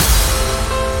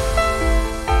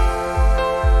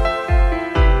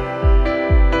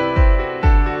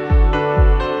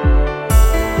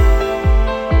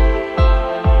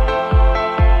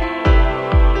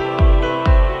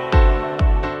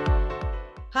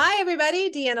Hi,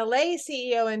 everybody. Deanna Lay,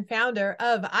 CEO and founder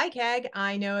of IKAGG.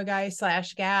 I know a guy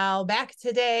 / gal, back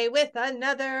today with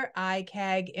another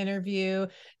IKAGG interview.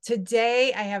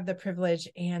 Today, I have the privilege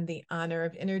and the honor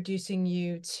of introducing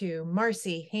you to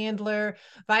Marcie Handler,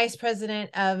 Vice President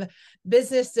of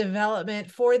Business Development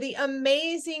for the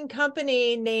amazing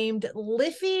company named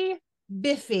LifiBifi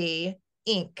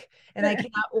Inc. And I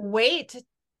cannot wait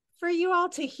for you all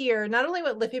to hear not only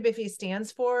what LifiBifi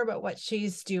stands for, but what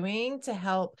she's doing to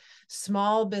help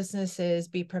small businesses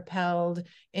be propelled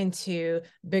into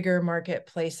bigger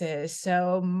marketplaces.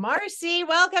 So, Marcie,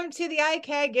 welcome to the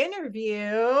IKAGG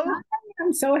interview.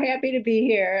 I'm so happy to be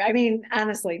here. I mean,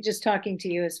 honestly, just talking to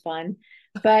you is fun,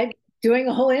 but doing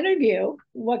a whole interview,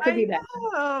 what could I be better?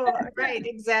 know, right?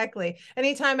 Exactly.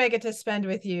 Anytime I get to spend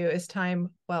with you is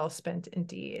time well spent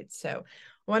indeed. So,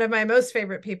 one of my most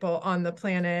favorite people on the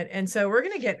planet. And so, we're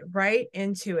going to get right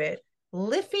into it.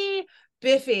 Liffy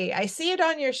Biffy. I see it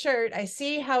on your shirt. I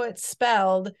see how it's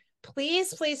spelled.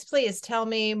 Please, please, please tell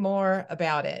me more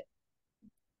about it.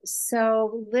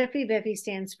 So, LifiBifi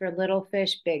stands for Little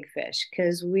Fish, Big Fish,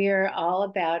 because we're all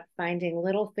about finding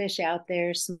little fish out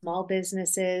there, small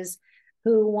businesses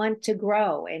who want to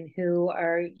grow and who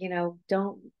are,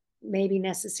 don't maybe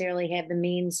necessarily have the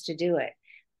means to do it.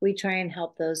 We try and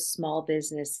help those small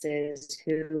businesses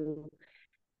who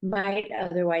might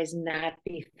otherwise not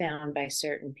be found by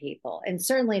certain people, and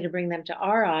certainly to bring them to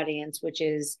our audience, which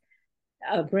is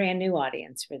a brand new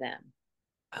audience for them.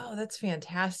 Oh, that's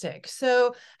fantastic.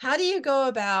 So, how do you go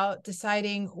about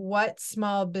deciding what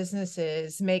small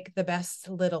businesses make the best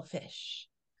little fish?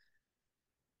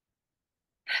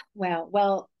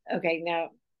 Well, okay. Now,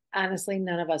 honestly,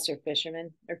 none of us are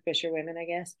fishermen or fisherwomen, I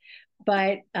guess,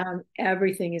 but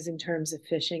everything is in terms of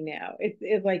fishing now.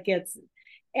 It like gets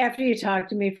after you talk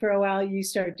to me for a while, you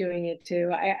start doing it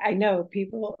too. I know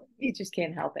people, you just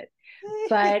can't help it.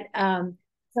 But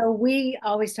so we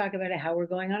always talk about it, how we're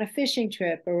going on a fishing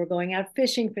trip or we're going out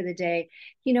fishing for the day.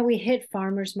 We hit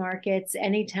farmers markets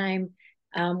anytime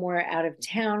we're out of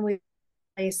town. We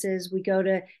places. We go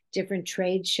to different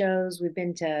trade shows. We've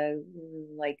been to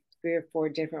like 3 or 4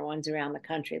 different ones around the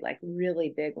country, like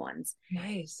really big ones.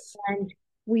 Nice. And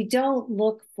we don't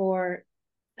look for,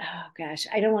 oh gosh,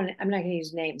 I don't want to, I'm not going to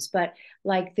use names, but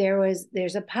like there's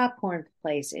a popcorn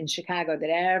place in Chicago that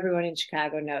everyone in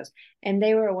Chicago knows. And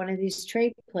they were at one of these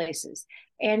trade places.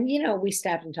 And, we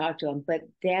stopped and talked to them, but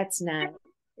that's not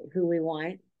who we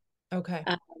want. Okay.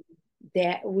 Um,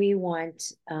 that we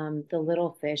want the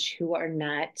little fish who are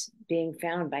not being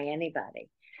found by anybody.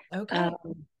 Okay. Um,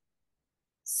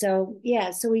 so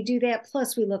yeah, so we do that.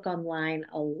 Plus, we look online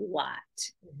a lot,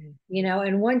 Mhm.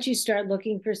 and once you start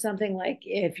looking for something, like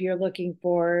if you're looking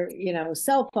for,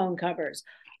 cell phone covers,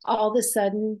 all of a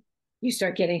sudden you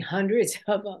start getting hundreds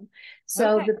of them.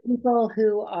 So Okay. the people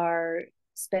who are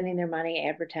spending their money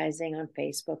advertising on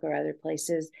Facebook or other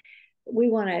places, we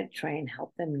want to try and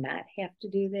help them not have to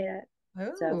do that.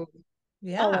 So Oh, all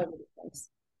yeah. over the place.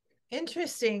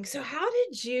 Interesting. So, how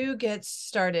did you get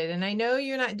started? And I know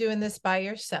you're not doing this by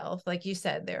yourself. Like you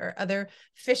said, there are other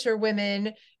fisher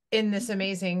women in this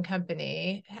amazing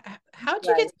company. How'd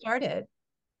you get Right. started?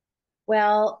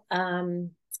 Well,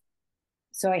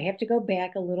 so I have to go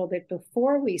back a little bit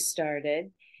before we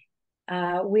started.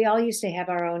 We all used to have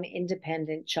our own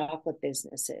independent chocolate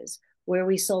businesses where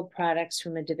we sold products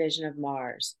from a division of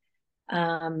Mars.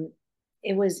 Um,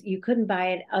 you couldn't buy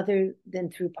it other than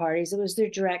through parties. It was their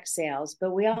direct sales, but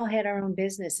we all had our own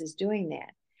businesses doing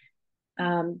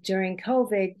that. During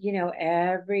COVID,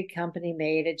 every company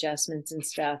made adjustments and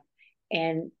stuff,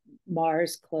 and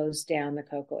Mars closed down the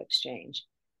cocoa exchange.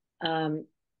 Um,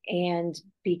 and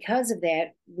because of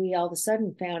that, we all of a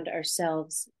sudden found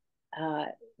ourselves uh,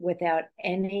 without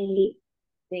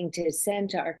anything to send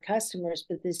to our customers,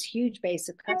 but this huge base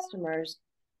of customers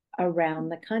around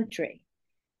the country.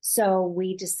 So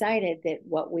we decided that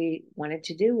what we wanted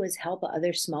to do was help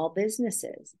other small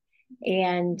businesses.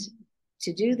 And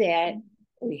to do that,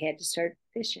 we had to start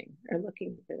fishing or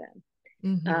looking for them.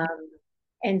 Hmm.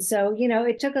 And so,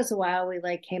 it took us a while. We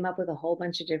like came up with a whole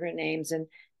bunch of different names. And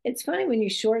it's funny when you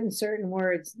shorten certain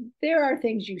words, there are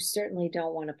things you certainly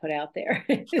don't want to put out there.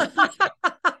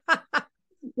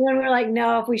 When we're like,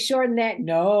 no, if we shorten that,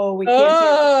 no, we can't say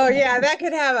Oh, yeah, that. that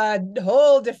could have a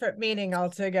whole different meaning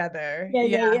altogether. Yeah,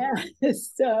 Yeah. yeah, yeah.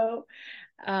 So,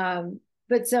 um,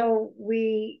 but so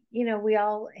we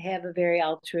all have a very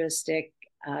altruistic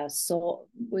soul.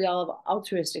 We all have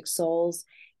altruistic souls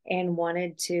and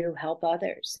wanted to help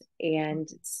others and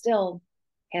still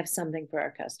have something for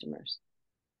our customers.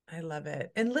 I love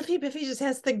it. And Liffy Biffy just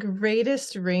has the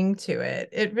greatest ring to it.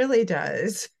 It really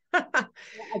does. I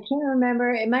can't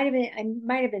remember. It might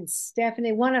have been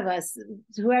Stephanie, one of us,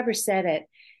 whoever said it.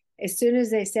 As soon as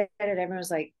they said it, everyone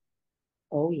was like,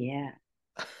 "Oh yeah,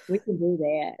 we can do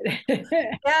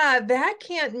that." Yeah, that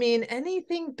can't mean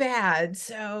anything bad.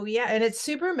 So, yeah, and it's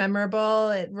super memorable.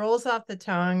 It rolls off the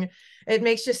tongue. It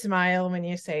makes you smile when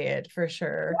you say it for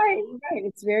sure. Right, right.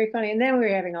 It's very funny. And then we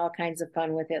were having all kinds of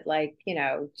fun with it, like,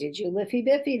 did you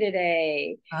LifiBifi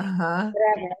today? Uh-huh.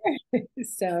 Whatever.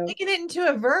 So, Making it into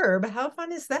a verb. How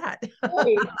fun is that?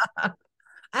 right,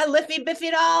 I liffy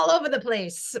biffied all over the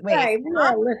place. Wait, right. We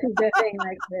huh? were LifiBiffing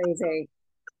like crazy.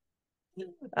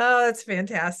 Oh, that's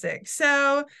fantastic.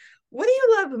 So, what do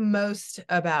you love most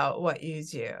about what you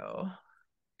do?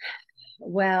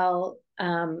 Well,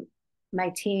 my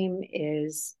team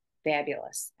is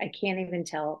fabulous. I can't even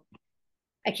tell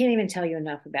you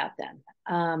enough about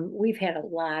them. We've had a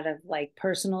lot of like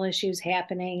personal issues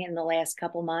happening in the last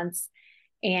couple months.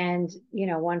 And,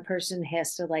 one person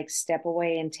has to like step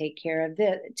away and take care of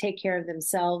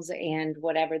themselves and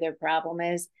whatever their problem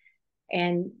is.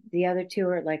 And the other two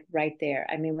are like right there.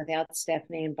 I mean, without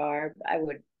Stephanie and Barb, I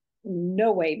would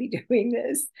no way be doing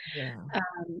this. Yeah.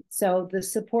 So the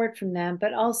support from them,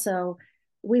 but also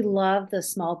we love the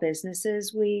small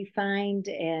businesses we find,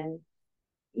 and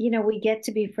we get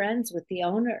to be friends with the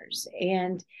owners.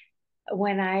 And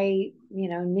when I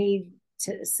need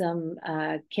some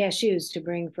cashews to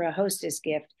bring for a hostess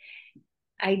gift,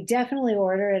 I definitely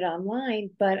order it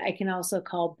online, but I can also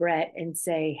call Brett and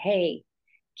say, hey,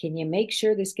 can you make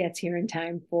sure this gets here in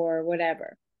time for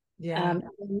whatever? Yeah. um,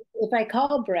 if I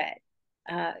call Brett,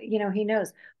 he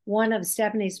knows. One of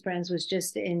Stephanie's friends was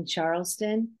just in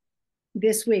Charleston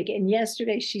this week, and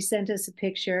yesterday she sent us a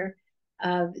picture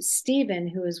of Stephen,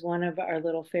 who is one of our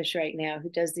little fish right now, who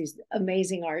does these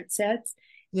amazing art sets.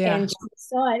 Yeah. And she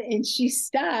saw it and she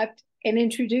stopped and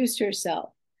introduced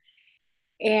herself.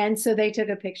 And so they took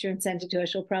a picture and sent it to us.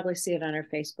 She'll probably see it on her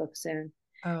Facebook soon.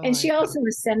 Oh, And she also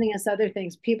was sending us other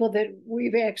things, people that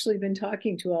we've actually been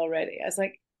talking to already. I was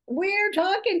like, we're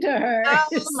talking to her. oh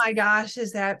my gosh,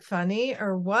 is that funny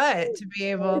or what? To be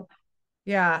able,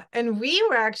 yeah. And we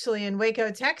were actually in Waco,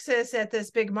 Texas at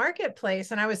this big marketplace,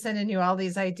 and I was sending you all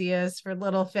these ideas for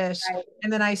little fish. Right.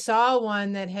 And then I saw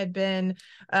one that had been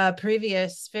a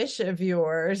previous fish of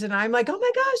yours, and I'm like, oh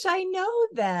my gosh, I know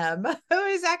them.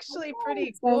 It was actually pretty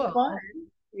It's so fun. cool.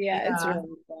 Yeah, it's Yeah. really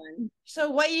fun. So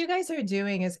what you guys are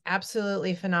doing is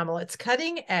absolutely phenomenal. It's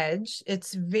cutting edge.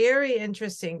 It's very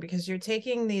interesting because you're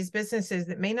taking these businesses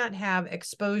that may not have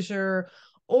exposure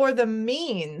or the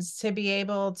means to be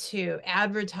able to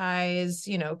advertise,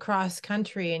 cross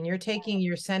country, and you're taking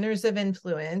your centers of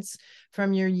influence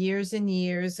from your years and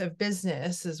years of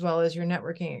business as well as your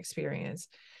networking experience,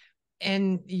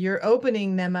 and you're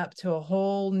opening them up to a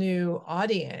whole new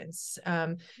audience.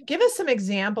 Give us some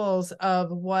examples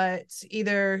of what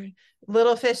either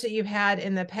little fish that you've had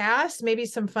in the past, maybe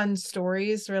some fun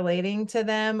stories relating to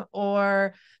them,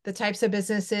 or the types of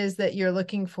businesses that you're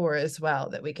looking for as well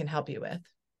that we can help you with.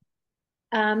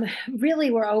 Really,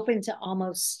 we're open to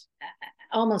almost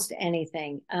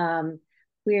anything.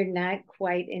 We're not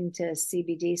quite into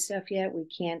CBD stuff yet. We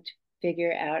can't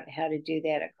figure out how to do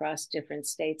that across different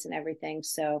states and everything.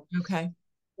 So Okay.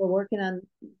 we're working on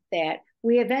that.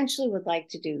 We eventually would like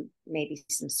to do maybe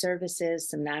some services,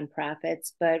 some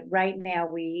nonprofits, but right now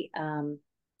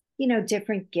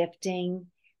different gifting.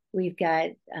 We've got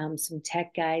some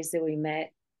tech guys that we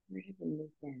met. Where did we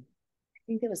meet them? I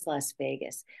think it was Las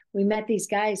Vegas. We met these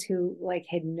guys who like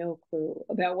had no clue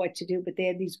about what to do, but they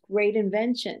had these great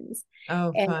inventions.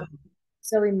 Oh, And fun.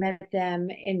 so we met them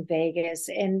in Vegas.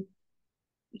 And,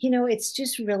 it's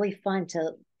just really fun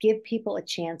to give people a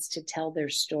chance to tell their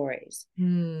stories,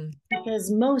 Hmm. because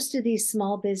most of these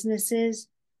small businesses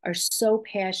are so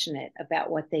passionate about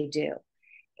what they do.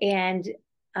 And,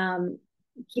 um,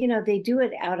 they do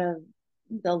it out of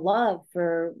the love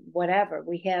for whatever.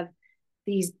 We have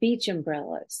these beach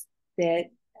umbrellas that,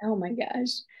 oh my gosh,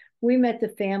 we met the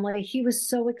family. He was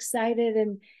so excited.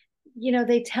 And,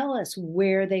 they tell us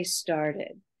where they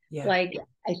started. Yeah. Like,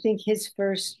 I think his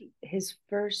first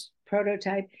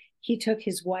prototype, he took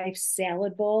his wife's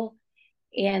salad bowl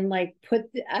and like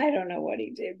I don't know what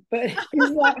he did, but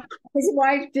his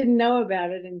wife didn't know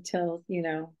about it until,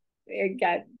 it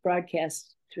got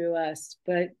broadcast through us.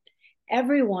 But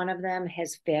every one of them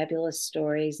has fabulous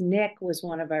stories. Nick was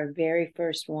one of our very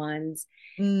first ones.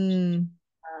 Mm.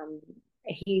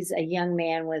 He's a young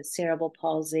man with cerebral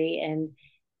palsy and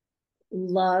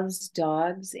loves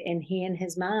dogs, and he and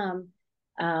his mom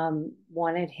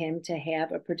wanted him to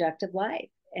have a productive life,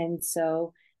 and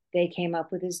so they came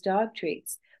up with his dog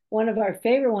treats. one of our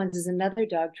favorite ones is another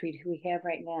dog treat who we have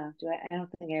right now. I don't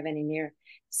think I have any near.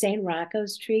 St.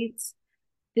 Rocco's treats.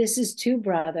 This is two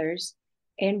brothers,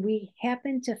 and we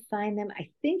happened to find them. I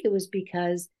think it was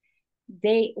because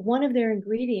one of their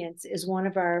ingredients is one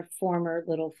of our former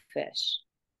little fish.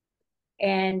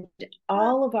 And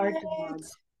all of our What?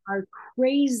 dogs are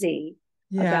crazy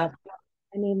Yeah. about,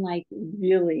 I mean, like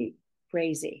really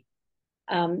crazy.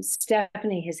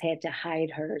 Stephanie has had to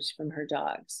hide hers from her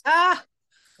dogs. Ah,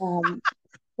 Um,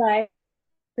 but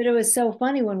but it was so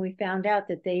funny when we found out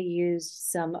that they used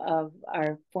some of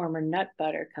our former nut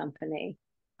butter company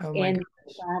oh my in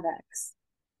gosh. products.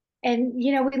 And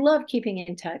we love keeping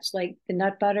in touch. Like the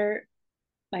nut butter,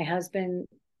 my husband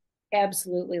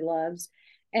absolutely loves.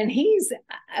 And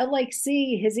I like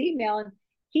see his email, and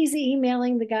he's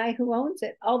emailing the guy who owns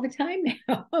it all the time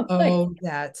now. like, Oh,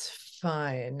 that's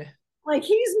fun. like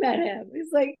he's met him.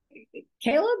 He's like,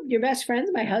 Caleb, your best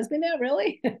friend's my husband now,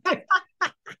 really?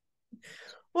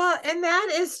 Well, and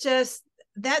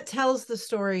that tells the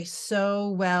story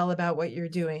so well about what you're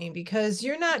doing because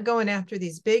you're not going after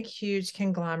these big, huge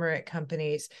conglomerate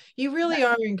companies. You really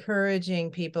are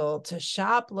encouraging people to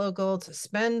shop local, to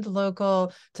spend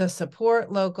local, to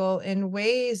support local in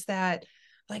ways that,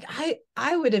 like,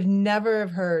 I would have never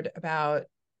have heard about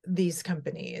these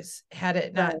companies had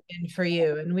it not Right. been for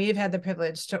you. And we've had the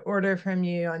privilege to order from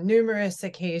you on numerous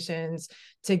occasions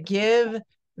to give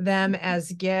them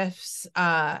as gifts.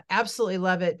 Absolutely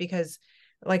love it because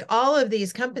like all of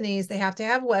these companies, they have to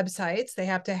have websites, they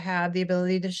have to have the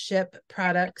ability to ship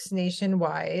products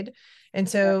nationwide. And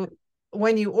so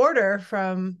when you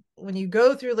when you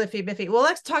go through LifiBifi, well,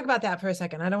 let's talk about that for a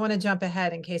second. I don't want to jump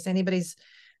ahead in case anybody's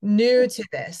new to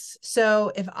this.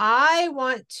 So if I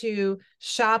want to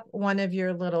shop one of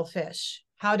your little fish,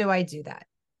 how do I do that?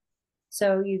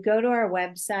 So you go to our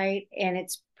website, and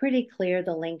it's pretty clear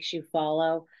the links you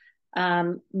follow.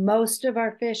 Most of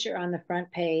our fish are on the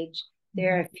front page.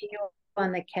 There are a few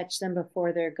on the catch them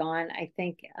before they're gone. I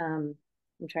think I'm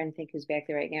trying to think who's back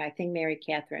there right now. I think Mary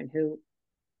Catherine, who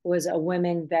was a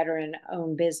women veteran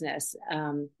owned business.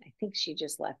 I think she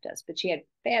just left us, but she had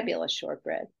fabulous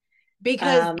shortbread.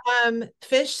 Because Um,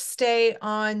 fish stay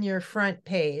on your front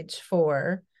page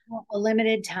for a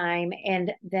limited time,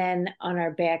 and then on our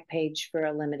back page for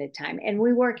a limited time. And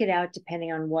we work it out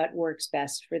depending on what works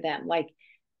best for them. Like,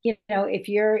 if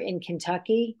you're in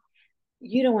Kentucky,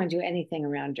 you don't want to do anything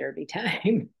around Derby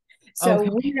time. So okay.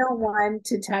 we don't want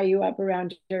to tie you up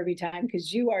around Derby time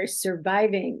because you are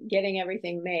surviving getting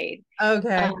everything made.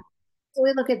 Okay. So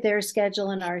we look at their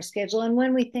schedule and our schedule and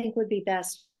when we think would be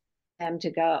best for them to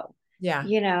go. Yeah.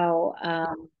 You know,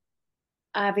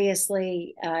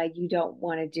 obviously, you don't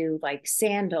want to do like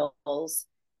sandals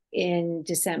in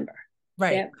December.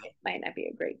 Right. That might not be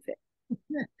a great fit.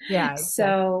 Yeah, exactly.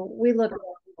 So we look at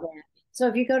that. So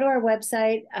if you go to our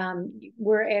website,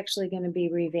 we're actually going to be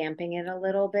revamping it a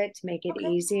little bit to make it Okay.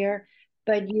 easier.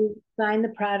 But you find the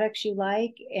products you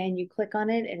like and you click on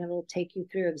it, and it'll take you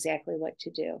through exactly what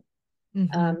to do.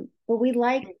 Mm-hmm. But we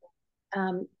like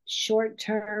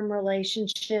short-term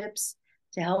relationships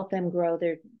to help them grow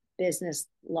their business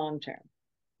long term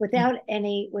without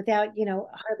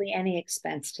hardly any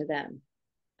expense to them.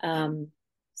 And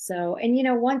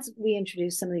once we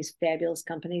introduce some of these fabulous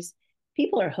companies,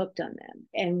 people are hooked on them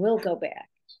and will go back.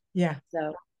 Yeah.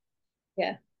 So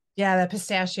yeah. Yeah, the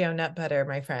pistachio nut butter,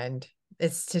 my friend.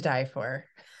 It's to die for.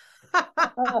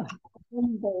 Oh,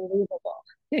 unbelievable.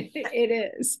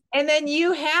 It is. And then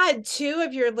you had two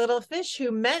of your little fish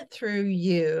who met through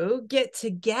you get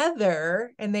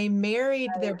together and they married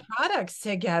their products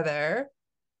together.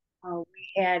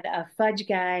 We had a fudge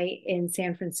guy in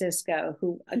San Francisco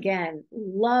who, again,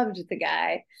 loved the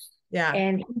guy, Yeah.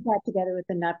 and he got together with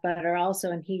the nut butter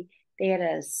also, and they had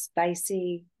a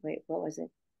spicy, wait, what was it?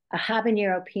 A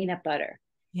habanero peanut butter.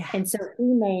 Yeah. And so he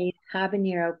made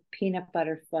habanero peanut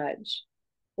butter fudge,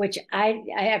 which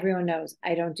everyone knows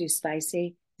I don't do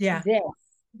spicy. Yeah.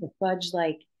 The fudge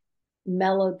like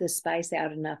mellowed the spice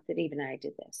out enough that even I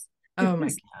did Oh my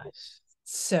this. gosh.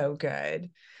 So good.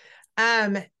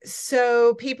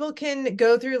 So people can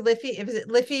go through is it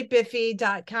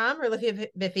LifiBifi.com or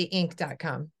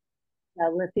LifiBifiInc.com?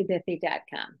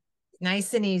 LifiBifi.com.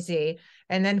 Nice and easy.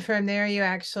 And then from there, you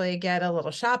actually get a little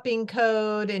shopping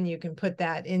code and you can put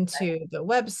that into the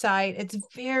website. It's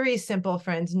very simple,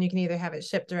 friends. And you can either have it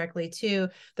shipped directly to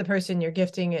the person you're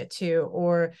gifting it to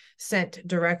or sent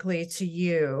directly to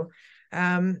you.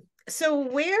 So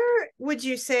where would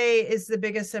you say is the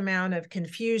biggest amount of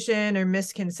confusion or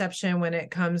misconception when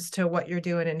it comes to what you're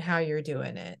doing and how you're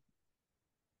doing it?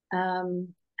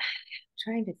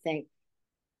 Trying to think.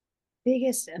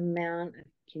 Biggest amount of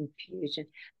confusion.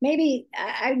 Maybe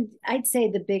I'd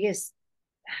say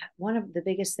one of the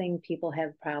biggest thing people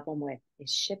have problem with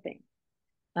is shipping.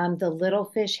 The little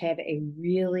fish have a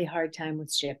really hard time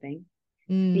with shipping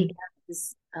Mm.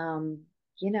 because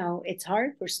it's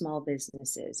hard for small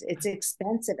businesses. It's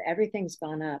expensive. Everything's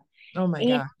gone up. Oh my And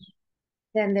God.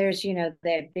 then there's,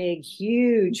 that big,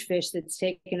 huge fish that's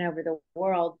taken over the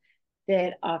world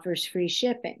that offers free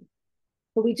shipping.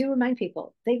 But we do remind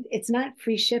people, it's not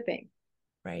free shipping.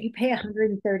 Right. You pay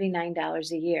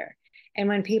 $139 a year. And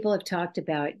when people have talked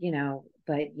about,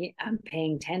 but I'm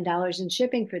paying $10 in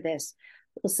shipping for this,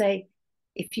 we'll say,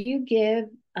 if you give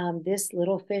this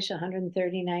little fish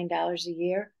 $139 a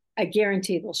year, I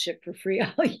guarantee they'll ship for free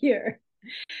all year.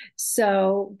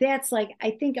 So that's like,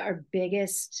 I think our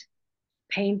biggest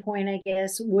pain point, I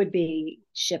guess, would be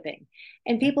shipping.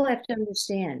 And Yeah. people have to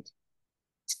understand,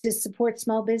 to support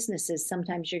small businesses,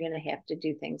 sometimes you're going to have to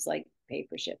do things like pay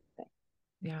for shipping.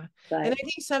 Yeah. And But I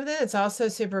think something that's also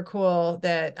super cool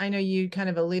that I know you kind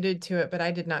of alluded to it, but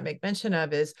I did not make mention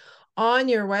of is on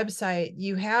your website,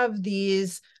 you have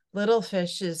these little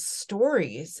fish's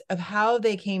stories of how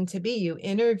they came to be. You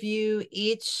interview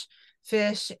each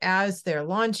fish as they're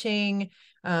launching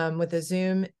with a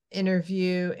Zoom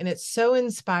interview, and it's so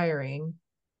inspiring.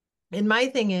 And my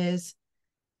thing is,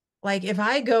 like, if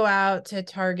I go out to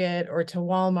Target or to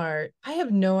Walmart, I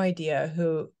have no idea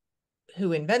who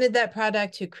invented that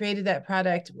product, who created that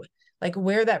product, like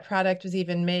where that product was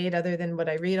even made, other than what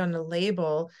I read on the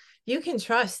label. You can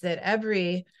trust that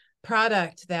every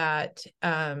product that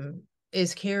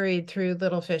is carried through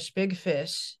Little Fish, Big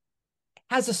Fish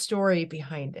has a story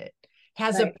behind it,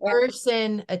 has a right, yeah,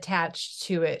 person attached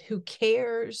to it who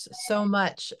cares so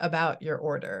much about your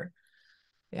order.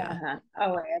 Yeah.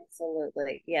 oh,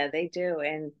 absolutely, yeah, they do,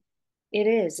 and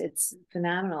it's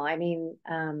phenomenal. I mean,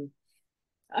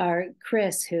 our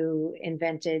Chris, who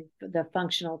invented the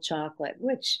functional chocolate,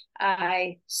 which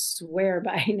I swear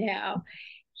by now,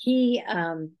 he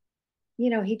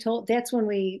he told that's when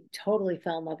we totally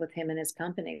fell in love with him and his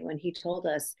company, when he told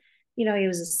us, he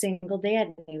was a single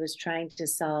dad and he was trying to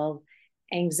solve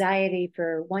anxiety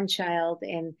for one child,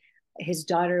 and his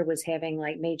daughter was having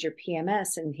like major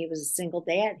PMS, and he was a single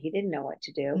dad. He didn't know what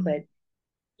to do, Mhm. but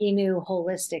he knew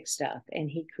holistic stuff, and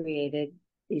he created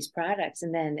these products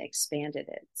and then expanded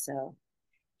it. So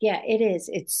yeah, it is.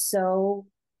 It's so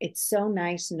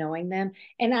nice knowing them.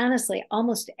 And honestly,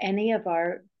 almost any of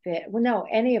our well, no,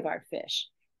 any of our fish,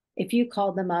 if you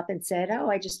called them up and said, "Oh,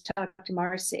 I just talked to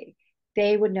Marcie,"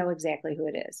 they would know exactly who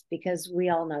it is because we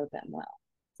all know them well.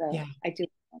 So Yeah. I do.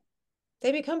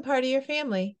 They become part of your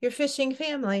family, your fishing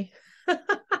family.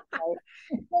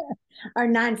 Our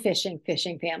non-fishing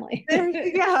fishing family. There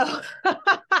you go.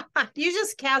 You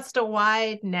just cast a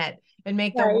wide net and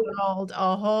make the Right. world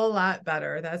a whole lot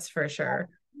better. That's for sure.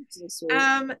 So sweet.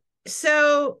 Um,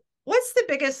 so what's the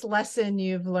biggest lesson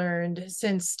you've learned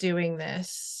since doing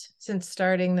this, since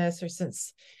starting this, or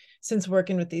since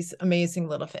working with these amazing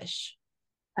little fish?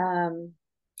 Um,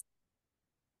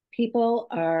 People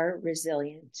are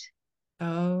resilient.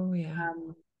 Oh yeah.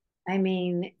 Um, I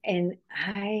mean, and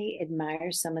I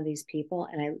admire some of these people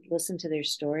and I listen to their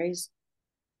stories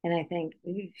and I think,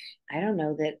 "Eesh, I don't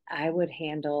know that I would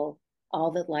handle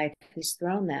all that life has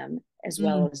thrown them as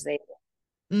well Mm, as they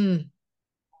do." mm,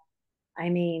 I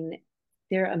mean,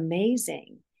 they're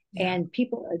amazing yeah. and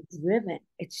people are driven.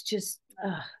 It's just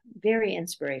very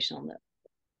inspirational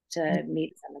to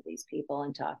meet some of these people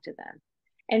and talk to them.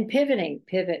 And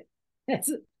pivot. That's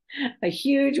a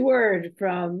huge word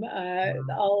from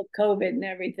all of COVID and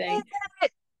everything.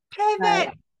 Pivot, Uh,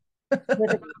 pivot.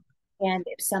 pivot. And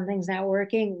if something's not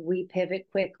working, we pivot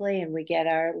quickly and we get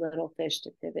our little fish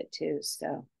to pivot too.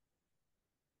 So,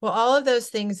 Well, all of those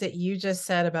things that you just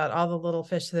said about all the little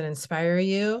fish that inspire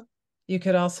you, you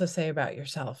could also say about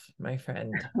yourself, my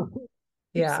friend. so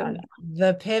Yeah. no.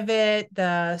 The pivot,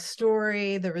 the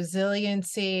story, the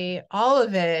resiliency, all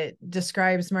of it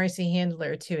describes Marcie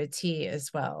Handler to a T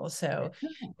as well. So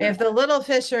if the little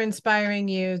fish are inspiring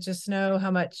you, just know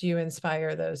how much you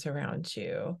inspire those around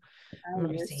you. Oh,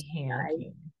 Marcie Handler.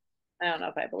 I don't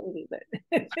know if I believe it.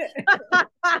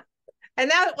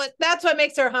 And that's what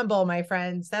makes her humble, my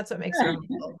friends. That's what makes her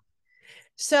humble.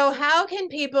 So how can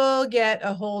people get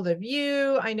a hold of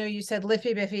you? I know you said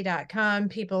LifiBifi.com.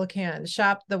 People can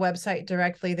shop the website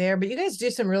directly there, but you guys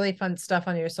do some really fun stuff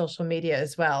on your social media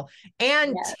as well.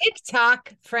 And Yeah,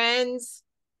 TikTok, friends.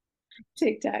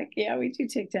 TikTok. Yeah, we do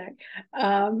TikTok.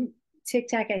 Um,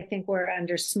 TikTok, I think we're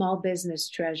under small business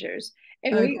treasures.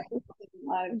 And Okay. we do a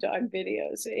lot of dog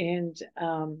videos. And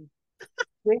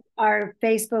Our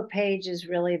Facebook page is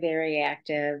really very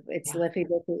active. It's Yeah.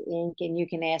 LifiBifi Inc., and you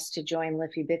can ask to join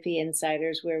LifiBifi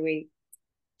Insiders, where we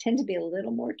tend to be a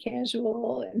little more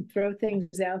casual and throw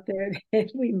things out there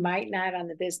that we might not on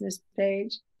the business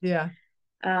page. Yeah.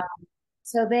 Um,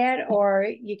 so that, or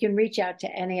you can reach out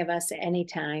to any of us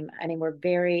anytime. I mean, we're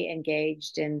very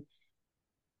engaged, and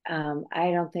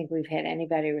I don't think we've had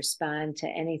anybody respond to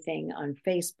anything on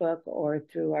Facebook or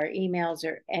through our emails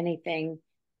or anything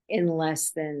in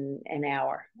less than an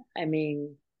hour. I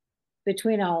mean,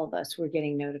 between all of us, we're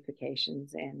getting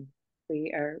notifications and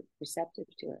we are receptive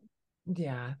to it.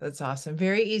 Yeah, that's awesome.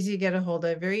 Very easy to get a hold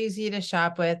of, very easy to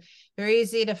shop with, very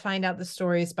easy to find out the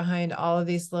stories behind all of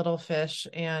these little fish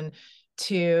and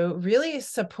to really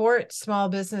support small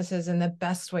businesses in the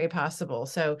best way possible.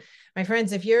 So, my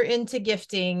friends, if you're into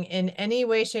gifting in any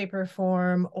way, shape, or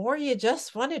form, or you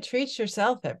just want to treat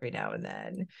yourself every now and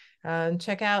then,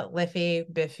 check out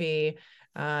LifiBifi.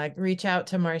 Reach out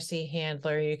to Marcie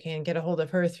Handler. You can get a hold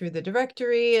of her through the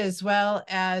directory as well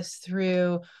as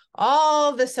through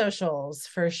all the socials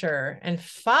for sure. And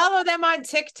follow them on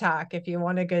TikTok if you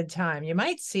want a good time. You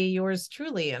might see yours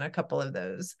truly in a couple of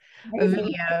those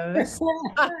Maybe. videos.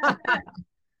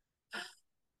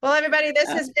 Well, everybody, this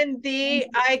has been the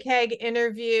IKAGG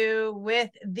interview with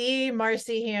the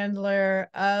Marcie Handler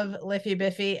of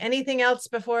LifiBifi. Anything else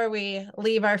before we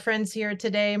leave our friends here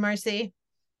today, Marcie?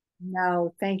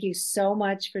 No, thank you so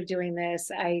much for doing this.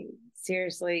 I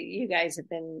seriously, you guys have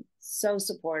been so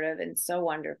supportive and so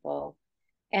wonderful.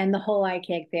 And the whole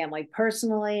IKAG family,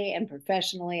 personally and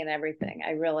professionally and everything.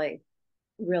 I really,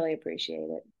 really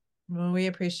appreciate it. Well, we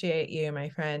appreciate you, my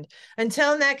friend.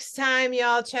 Until next time,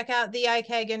 y'all check out the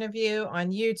IKAGG interview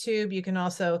on YouTube. You can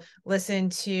also listen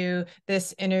to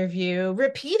this interview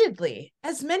repeatedly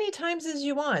as many times as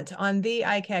you want on the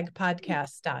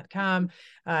IKAGGpodcast.com.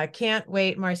 Can't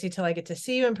wait, Marcie, till I get to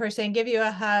see you in person, give you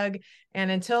a hug.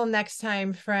 And until next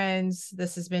time, friends,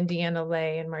 this has been Deanna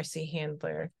Lay and Marcie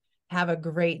Handler. Have a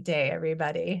great day,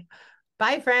 everybody.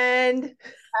 Bye, friend.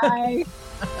 Bye.